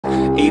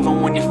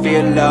Even when you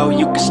feel low,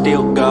 you can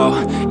still go.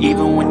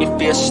 Even when you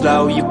feel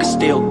slow, you can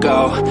still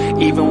go.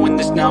 Even when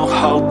there's no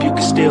hope, you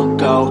can still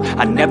go.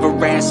 I never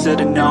answer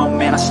to no,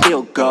 man, I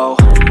still go.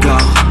 Go,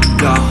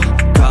 go,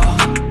 go,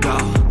 go,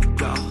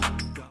 go,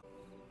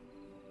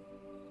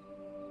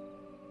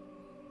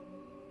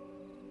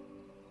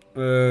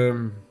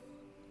 go.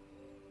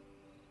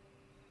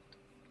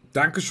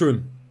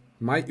 Dankeschön.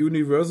 My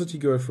University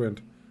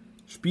Girlfriend.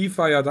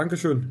 Spielfeier,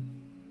 Dankeschön.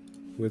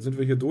 So, jetzt sind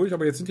wir hier durch,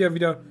 aber jetzt sind ja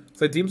wieder,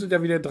 seitdem sind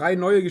ja wieder 3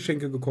 neue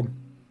Geschenke gekommen.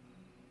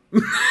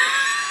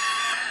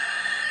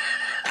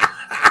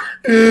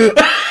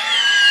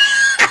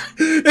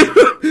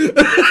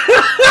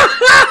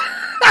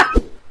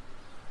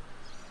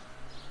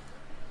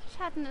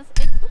 Schatten ist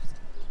echt. Ups.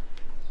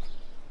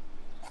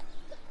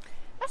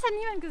 Das hat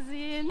niemand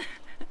gesehen.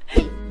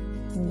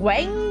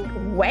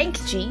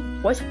 Wankji?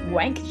 What's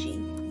Wankji?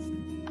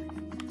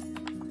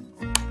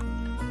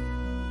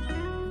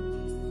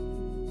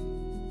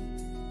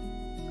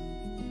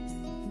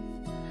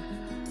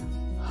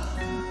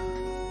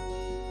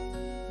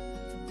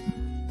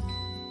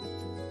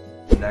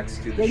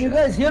 Next to the Can you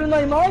guys hear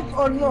my mic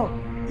or no?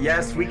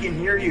 Yes, we can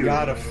hear you. You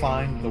gotta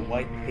find the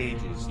white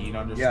pages. You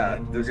understand? Yeah,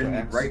 they're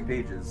gonna be right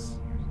pages.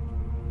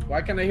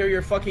 Why can't I hear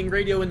your fucking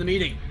radio in the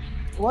meeting?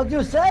 What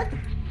you said?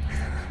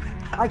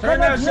 I Turn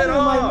cannot that hear shit you.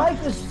 off. My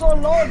mic is so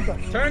loud.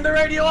 Turn the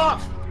radio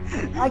off.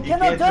 I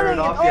cannot turn it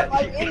off.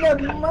 I'm in the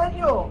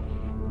menu.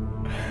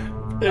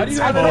 How do you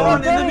have it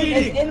on in the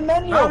meeting? In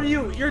menu. How do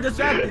you? You're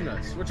distracting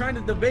us. We're trying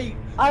to debate.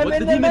 I'm what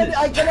in the the menu. demon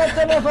I is. cannot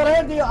turn off a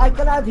radio. I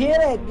cannot hear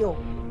it, you.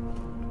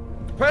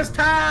 Press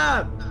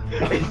tab.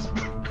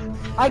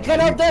 I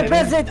cannot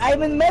press it.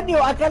 I'm in menu.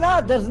 I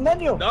cannot. There's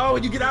menu. No,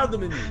 you get out of the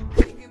menu.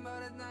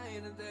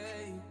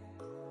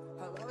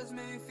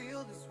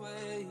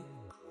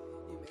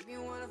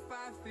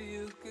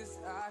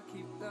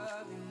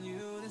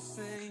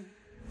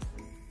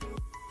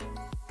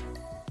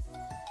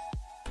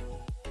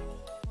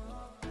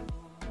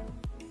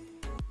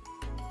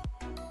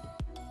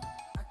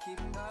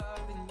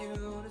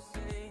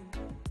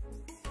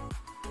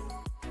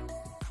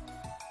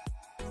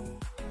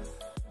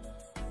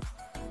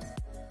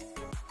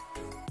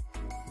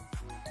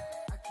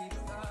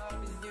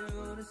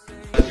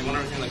 You want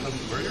everything that comes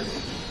with the burger?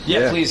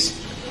 Yeah, please.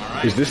 All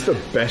right. Is this the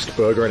best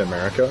burger in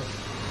America?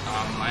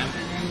 My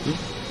opinion.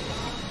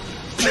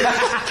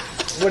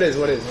 What is?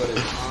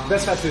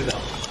 Best fast food though.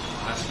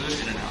 Fast food,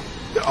 in and out.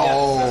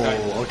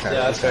 Oh, okay.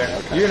 Yeah, that's fair.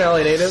 Okay. You're an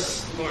LA native?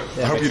 Of course.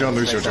 I hope you don't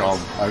lose your job.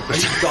 Are you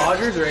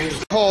Dodgers or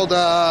Angels? Called,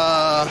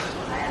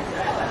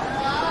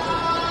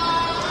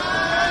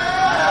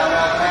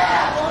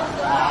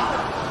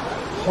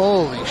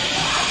 holy shit.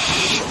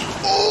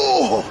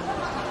 Oh!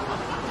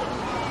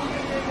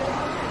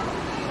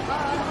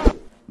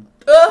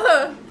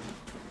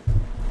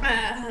 I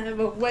have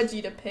a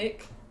wedgie to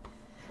pick.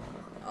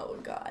 Oh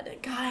god,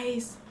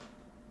 guys.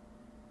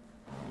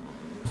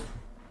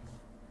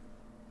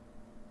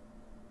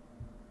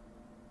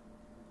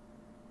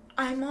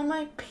 I'm on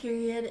my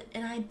period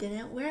and I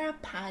didn't wear a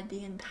pad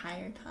the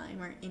entire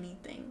time or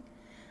anything.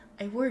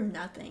 I wore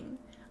nothing.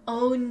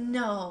 Oh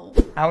no.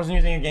 I wasn't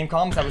using a game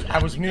comms. I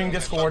was muting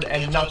Discord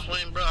and not.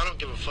 Bro, I don't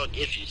give a fuck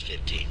if she's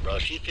 15, bro.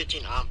 If she's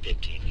 15, I'm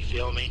 15. You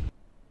feel me?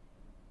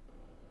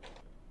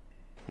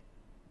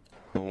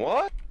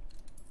 What?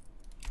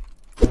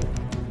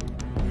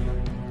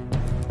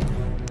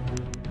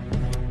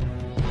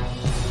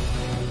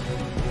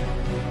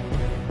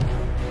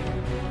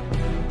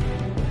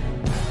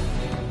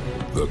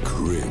 The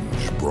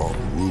cringe brought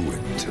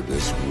ruin to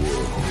this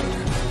world.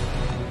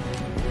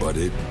 But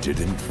it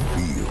didn't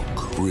feel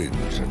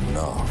cringe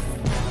enough.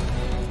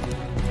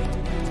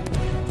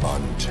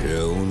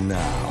 Until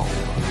now.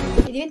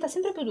 E diventa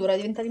sempre più dura,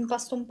 diventa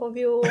l'impasto un po'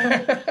 più...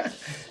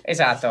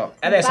 Esatto.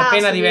 Adesso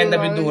appena diventa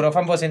più duro, fa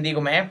un po' sentire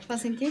com'è. Fa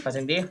sentire? Fa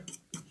sentire?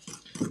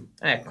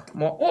 Ecco.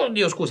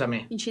 Oddio,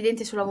 scusami.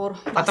 Incidente sul lavoro.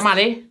 Fatta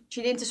male?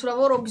 Incidente sul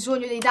lavoro, ho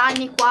bisogno dei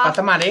danni qua.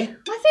 Fatta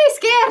male? Ma sei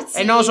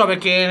scherzi? Non lo so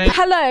perché...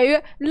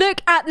 Hello,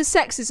 look at the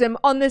sexism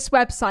on this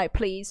website,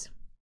 please.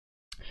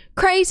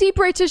 Crazy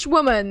British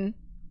woman.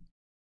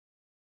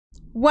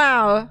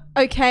 Wow,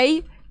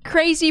 okay.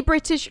 Crazy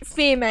British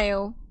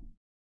female.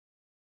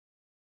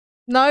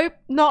 Nope,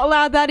 not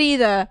allowed that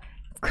either.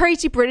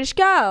 Crazy British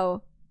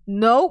girl.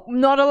 Nope,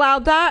 not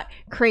allowed that.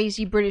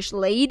 Crazy British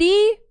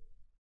lady.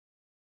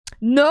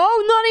 No,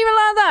 not even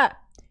allowed that.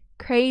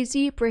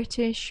 Crazy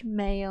British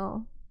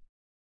male.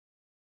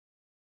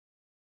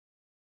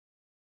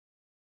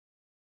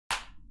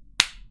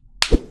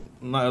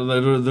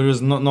 No, there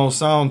is no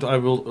sound. I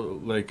will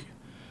like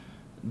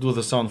do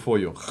the sound for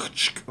you.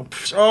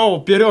 О,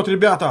 вперед,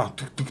 ребята!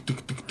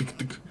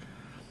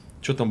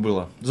 Что там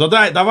было?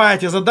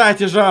 Давайте,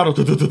 задайте жару.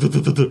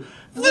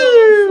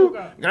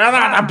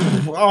 Граната!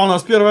 А у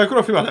нас первая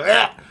кровь,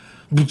 ребята.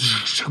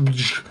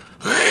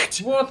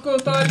 Водку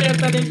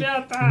туалета,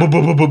 ребята!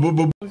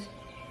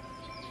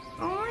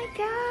 Oh my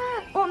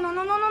god! Oh no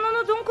no no no no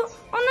no! Don't go!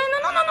 Oh no no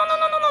no no no no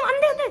no no no! I'm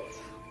dead!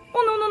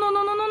 Oh no no no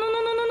no no no no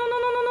no no no no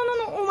no no no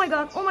no! Oh my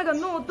god! Oh my god!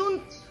 No!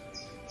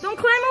 Don't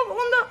climb over!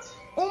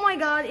 my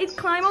god, it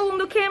climbed on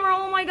the camera.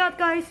 Oh my god,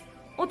 guys.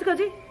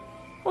 어떡하지?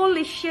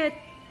 Holy shit.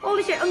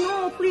 Holy shit.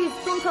 No, please,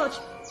 don't touch.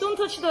 Don't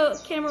touch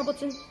the camera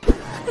button.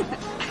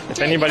 If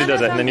anybody does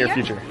that in the near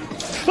future.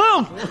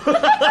 Boom!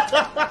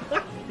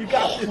 You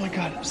got it. Oh my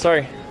god.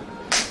 Sorry.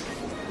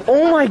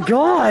 Oh my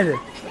god!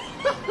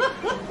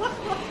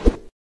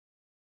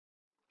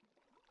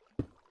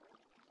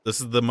 This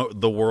is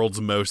the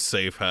world's most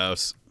safe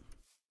house.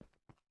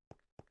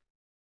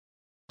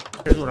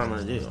 Here's what I'm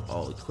gonna do.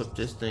 I'll equip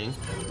this thing.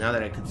 Now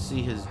that I can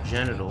see his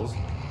genitals,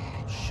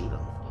 shoot him.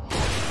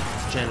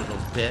 His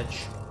genitals,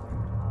 bitch.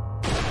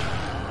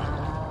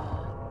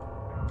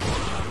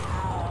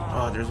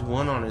 Oh, there's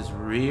one on his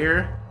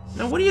rear.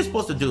 Now, what are you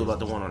supposed to do about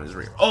the one on his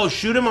rear? Oh,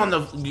 shoot him on the...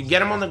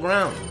 Get him on the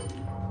ground.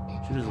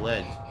 Shoot his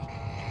legs.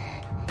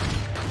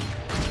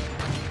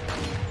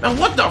 Now,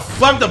 what the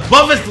fuck? The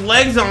buffest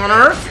legs on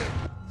Earth?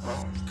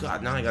 Oh,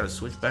 God. Now I gotta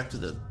switch back to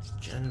the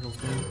genital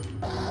thing.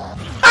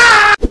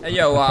 Ah! Hey,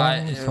 yo,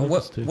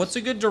 what's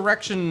a good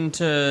direction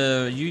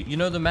to... You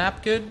know the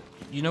map good?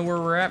 You know where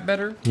we're at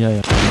better?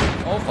 Yeah.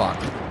 Oh, fuck.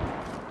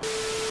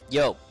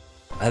 Yo.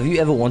 Have you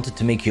ever wanted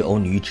to make your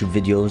own YouTube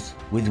videos?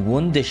 With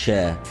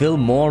Wondershare,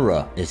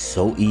 Filmora is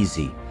so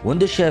easy.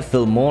 Wondershare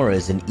Filmora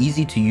is an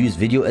easy to use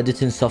video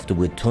editing software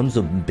with tons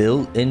of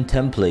built-in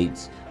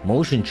templates,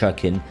 motion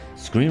tracking,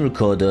 screen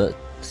recorder,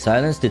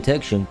 silence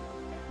detection,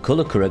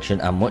 color correction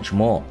and much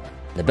more.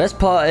 The best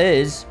part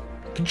is,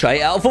 you can try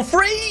it out for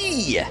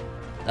free!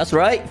 That's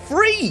right,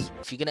 free!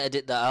 If you're gonna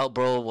edit that out,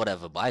 bro,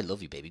 whatever, but I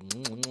love you, baby.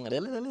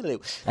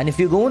 And if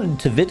you're going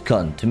to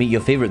VidCon to meet your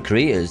favorite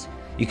creators,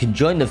 you can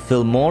join the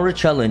Filmora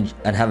challenge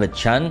and have a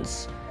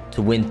chance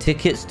to win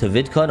tickets to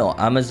VidCon or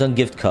Amazon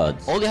gift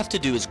cards. All you have to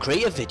do is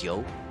create a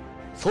video,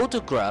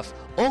 photograph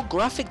or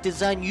graphic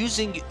design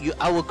using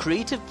our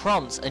creative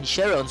prompts and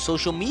share it on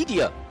social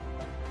media.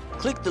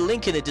 Click the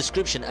link in the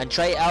description and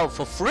try it out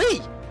for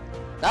free.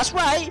 That's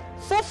right,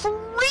 for free!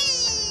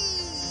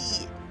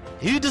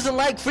 Who doesn't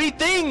like free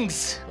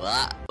things?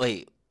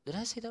 Wait, did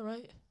I say that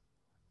right?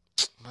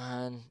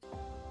 Man.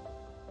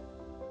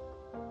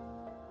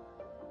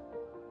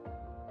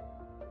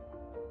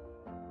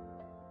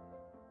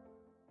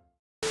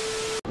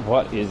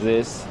 What is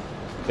this?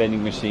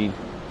 Vending machine.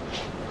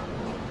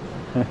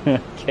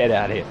 Get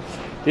out of here.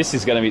 This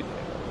is going to be...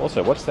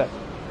 Also, what's that?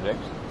 It's going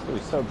to be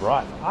so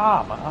bright.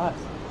 Ah, my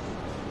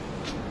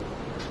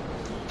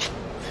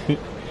eyes.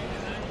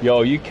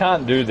 Yo, you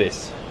can't do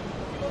this.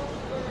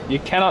 You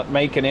cannot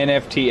make an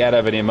NFT out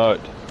of an emote.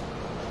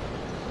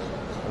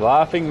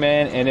 Laughing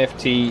Man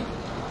NFT,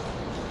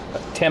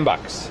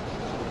 $10.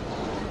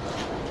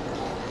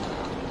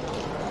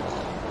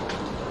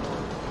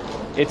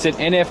 It's an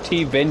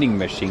NFT vending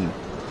machine.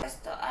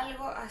 Esto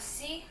algo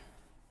así.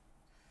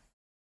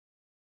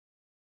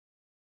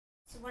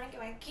 Supone que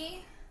va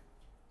aquí.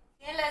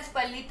 Tiene la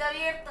espaldita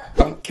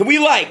abierta. Can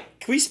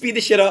we speed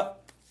this shit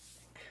up?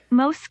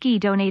 Moski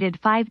donated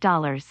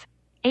 $5.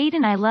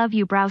 Aiden, I love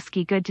you,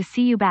 Browski. Good to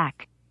see you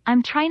back.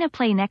 I'm trying to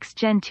play next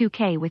gen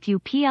 2K with you,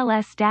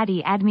 PLS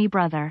daddy. Add me,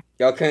 brother.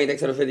 Yo, Kenny,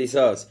 thanks for the 50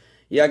 subs.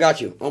 Yeah, I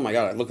got you. Oh my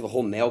god, look at the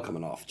whole nail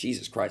coming off.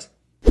 Jesus Christ.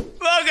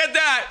 Look at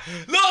that!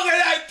 Look at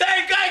that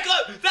 10K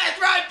clip! That's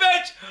right,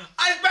 bitch!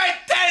 I spent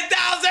 $10,000!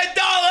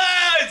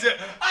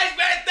 I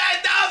spent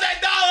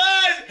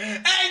 $10,000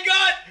 and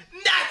got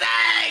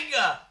nothing!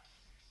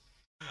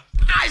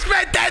 I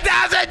spent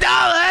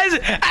 $10,000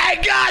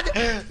 and got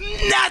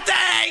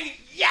nothing!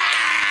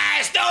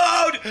 Yes,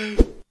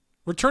 dude!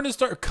 Return to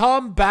start.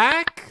 Come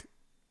back?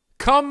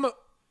 Come...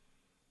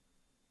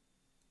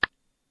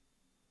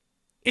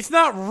 It's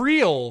not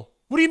real.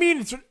 What do you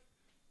mean? It's...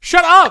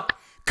 Shut up!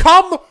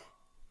 Come...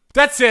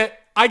 That's it.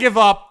 I give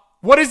up.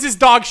 What is this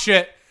dog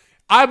shit?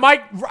 I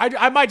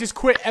might just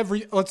quit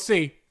every... Let's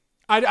see.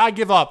 I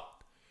give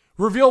up.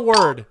 Reveal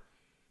word.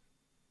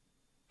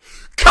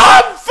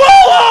 Come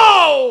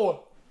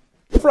follow!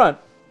 Front.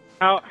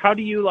 How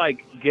do you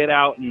like get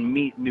out and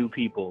meet new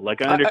people?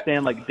 Like I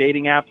understand like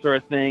dating apps are a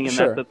thing and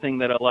Sure. that's a thing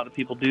that a lot of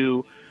people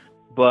do,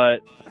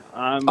 but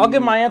I'll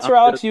give my answer,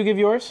 Alex. You give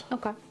yours.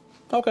 Okay.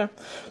 Okay.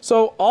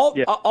 So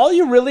all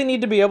you really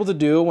need to be able to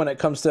do when it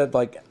comes to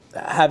like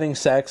having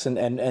sex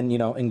and you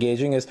know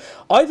engaging is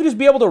all you have to do is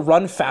be able to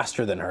run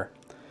faster than her.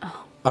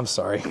 Oh. I'm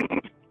sorry.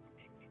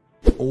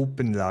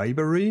 Open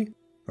library.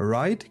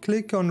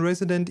 Right-click on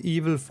Resident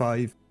Evil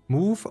 5.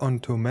 Move on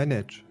to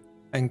Manage.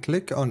 And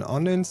click on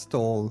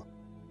Uninstall.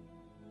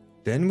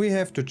 Then we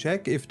have to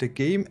check if the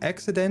game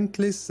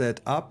accidentally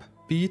set up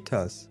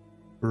betas.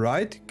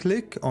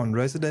 Right-click on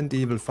Resident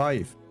Evil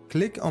 5.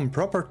 Click on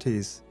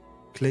Properties.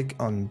 Click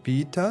on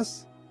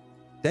Betas.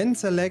 Then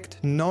select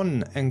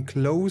None and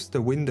close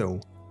the window.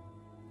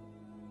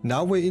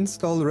 Now we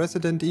install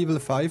Resident Evil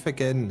 5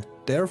 again.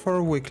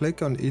 Therefore we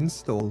click on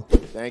Install.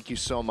 Thank you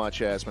so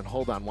much, Asmon.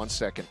 Hold on 1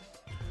 second.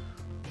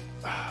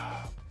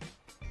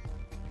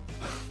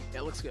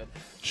 It looks good.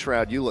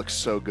 Shroud, you look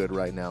so good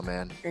right now,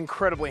 man.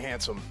 Incredibly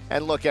handsome.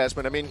 And look,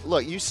 Asmon, I mean,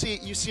 look, you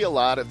see a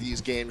lot of these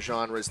game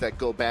genres that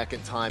go back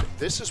in time.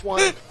 This is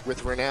one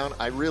with Renown.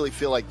 I really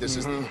feel like this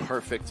is the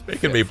perfect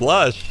Making me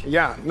blush.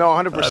 Yeah, no,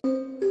 100%.